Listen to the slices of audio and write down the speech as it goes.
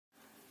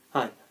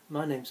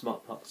My name's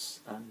Mark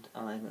Potts and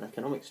I'm an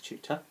economics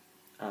tutor.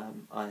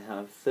 I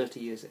have 30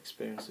 years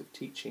experience of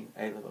teaching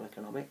A-level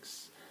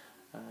economics.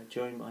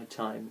 During my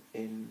time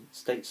in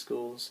state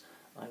schools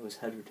I was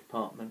head of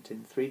department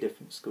in 3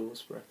 different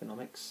schools for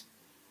economics.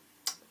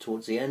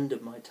 Towards the end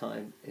of my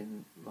time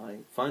in my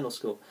final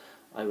school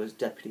I was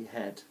deputy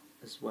head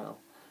as well.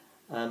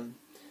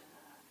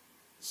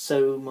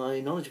 So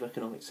my knowledge of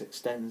economics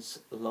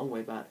extends a long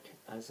way back,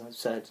 as I've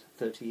said,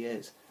 30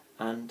 years.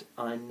 And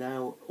I'm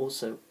now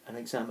also an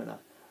examiner.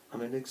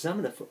 I'm an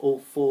examiner for all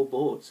 4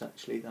 boards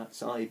actually,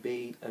 that's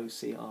IB,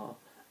 OCR,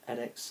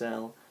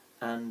 Edexcel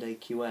and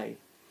AQA.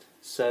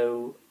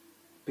 So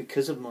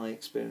because of my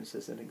experience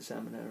as an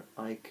examiner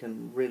I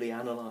can really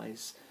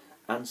analyse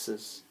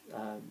answers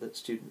that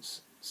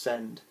students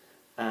send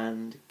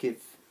and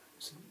give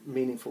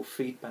meaningful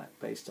feedback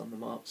based on the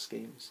mark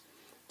schemes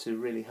to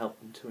really help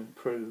them to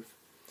improve.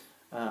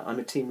 I'm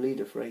a team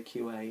leader for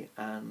AQA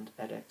and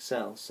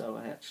Edexcel, so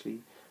I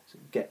actually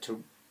get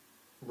to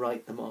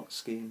write the mark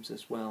schemes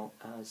as well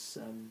as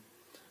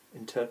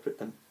interpret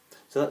them.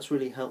 So that's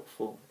really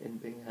helpful in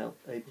being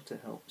able to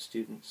help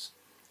students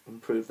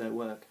improve their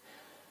work.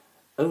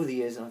 Over the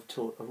years I've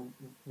taught a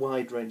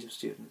wide range of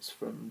students,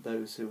 from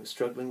those who are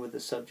struggling with the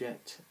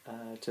subject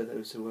to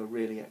those who are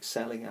really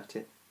excelling at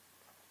it.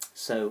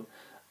 So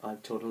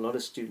I've taught a lot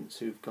of students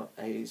who've got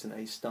A's and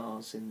A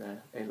stars in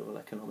their A-level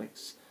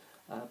economics,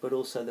 but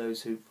also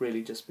those who've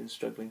really just been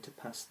struggling to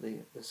pass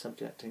the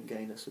subject and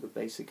gain a sort of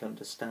basic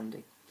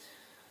understanding.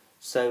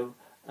 So,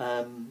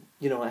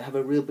 you know, I have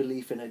a real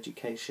belief in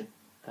education.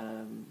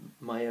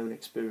 My own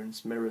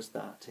experience mirrors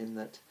that, in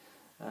that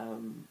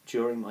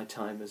during my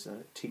time as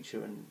a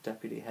teacher and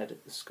deputy head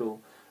at the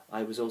school,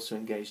 I was also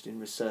engaged in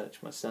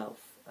research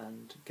myself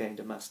and gained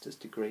a master's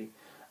degree.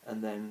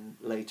 And then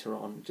later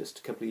on, just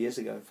a couple of years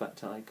ago in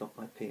fact, I got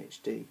my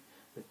PhD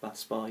with Bath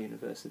Spa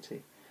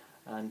University,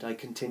 and I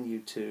continue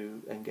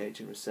to engage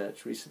in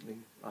research.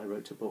 Recently I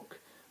wrote a book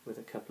with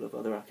a couple of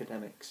other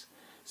academics.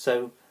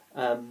 So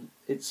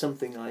it's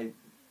something I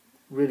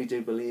really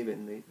do believe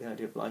in, the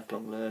idea of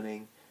lifelong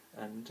learning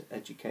and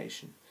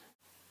education.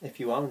 If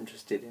you are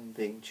interested in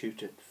being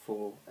tutored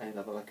for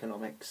A-level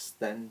economics,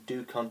 then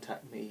do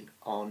contact me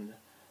on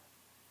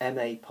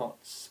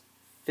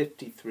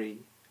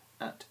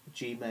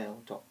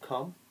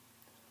mapots53@gmail.com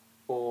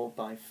or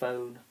by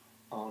phone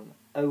on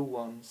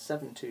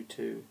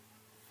 01722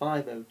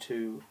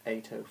 502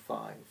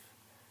 805.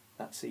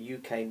 That's a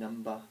UK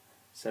number,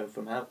 so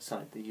from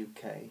outside the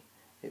UK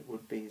it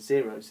would be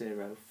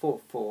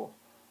 0044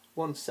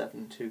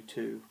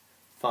 1722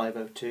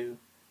 502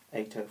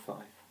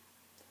 805.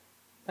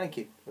 Thank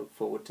you. Look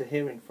forward to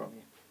hearing from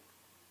you.